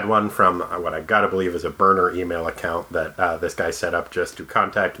 We had one from what I gotta believe is a burner email account that this guy set up just to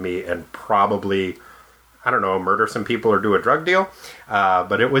contact me and probably, I don't know, murder some people or do a drug deal.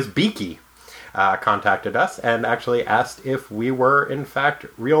 But it was Beaky. Contacted us and actually asked if we were in fact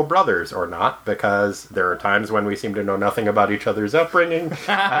real brothers or not, because there are times when we seem to know nothing about each other's upbringing,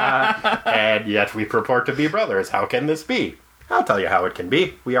 and yet we purport to be brothers. How can this be? I'll tell you how it can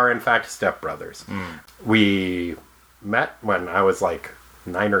be. We are in fact stepbrothers. We met when I was like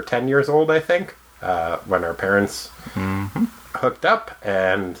 9 or 10 years old, I think, when our parents hooked up,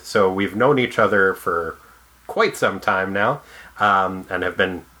 and so we've known each other for quite some time now, and have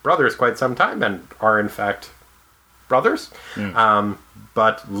been brothers quite some time, and are in fact brothers,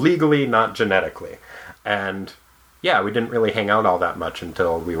 but legally, not genetically. And yeah, we didn't really hang out all that much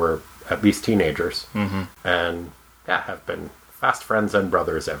until we were at least teenagers, and yeah, have been fast friends and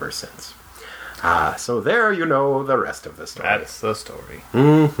brothers ever since. So there you know the rest of the story. That's the story.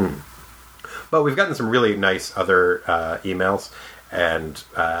 But we've gotten some really nice other emails, and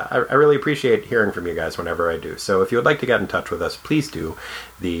I really appreciate hearing from you guys whenever I do. So if you would like to get in touch with us, please do.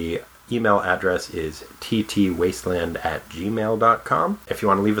 The email address is ttwasteland@gmail.com. If you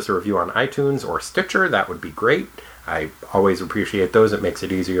want to leave us a review on iTunes or Stitcher, that would be great. I always appreciate those. It makes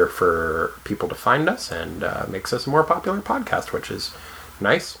it easier for people to find us, and makes us a more popular podcast, which is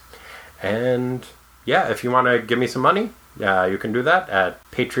nice. And yeah, if you want to give me some money, you can do that at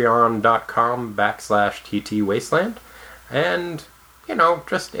patreon.com/ttwasteland. And you know,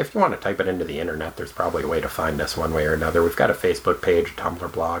 just if you want to type it into the internet, there's probably a way to find us one way or another. We've got a Facebook page, a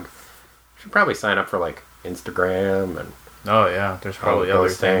Tumblr blog. You should probably sign up for like Instagram and Oh yeah, there's probably other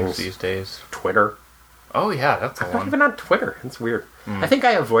things these days. Twitter. Oh yeah, that's the I'm one. not even on Twitter. It's weird. I think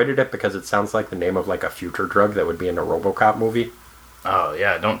I avoided it because it sounds like the name of like a future drug that would be in a RoboCop movie. Oh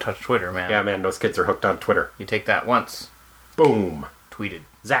yeah, don't touch Twitter, man. Yeah, man, those kids are hooked on Twitter. You take that once, Boom. tweeted.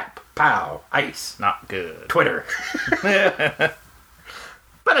 Zap. Pow. Ice. Not good. Twitter.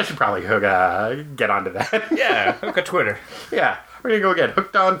 But I should probably get onto that. Yeah, hook a Twitter. Yeah, we're going to go get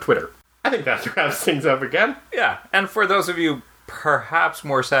hooked on Twitter. I think that wraps things up again. Yeah, and for those of you perhaps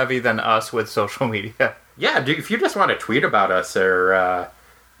more savvy than us with social media. Yeah, if you just want to tweet about us or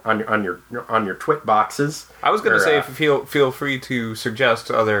on your twit boxes. I was going to say feel free to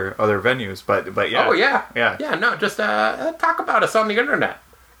suggest other venues, but yeah. Oh yeah. Yeah. Yeah, no, just talk about us on the internet.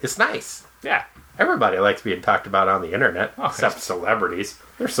 It's nice. Yeah. Everybody likes being talked about on the internet, Oh, except yes. celebrities.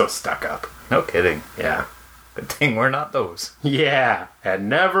 They're so stuck up. No kidding. Yeah. Good thing we're not those. Yeah, and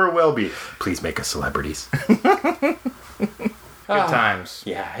never will be. Please make us celebrities. Good times.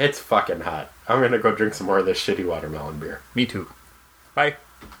 Yeah, it's fucking hot. I'm gonna go drink some more of this shitty watermelon beer. Me too. Bye.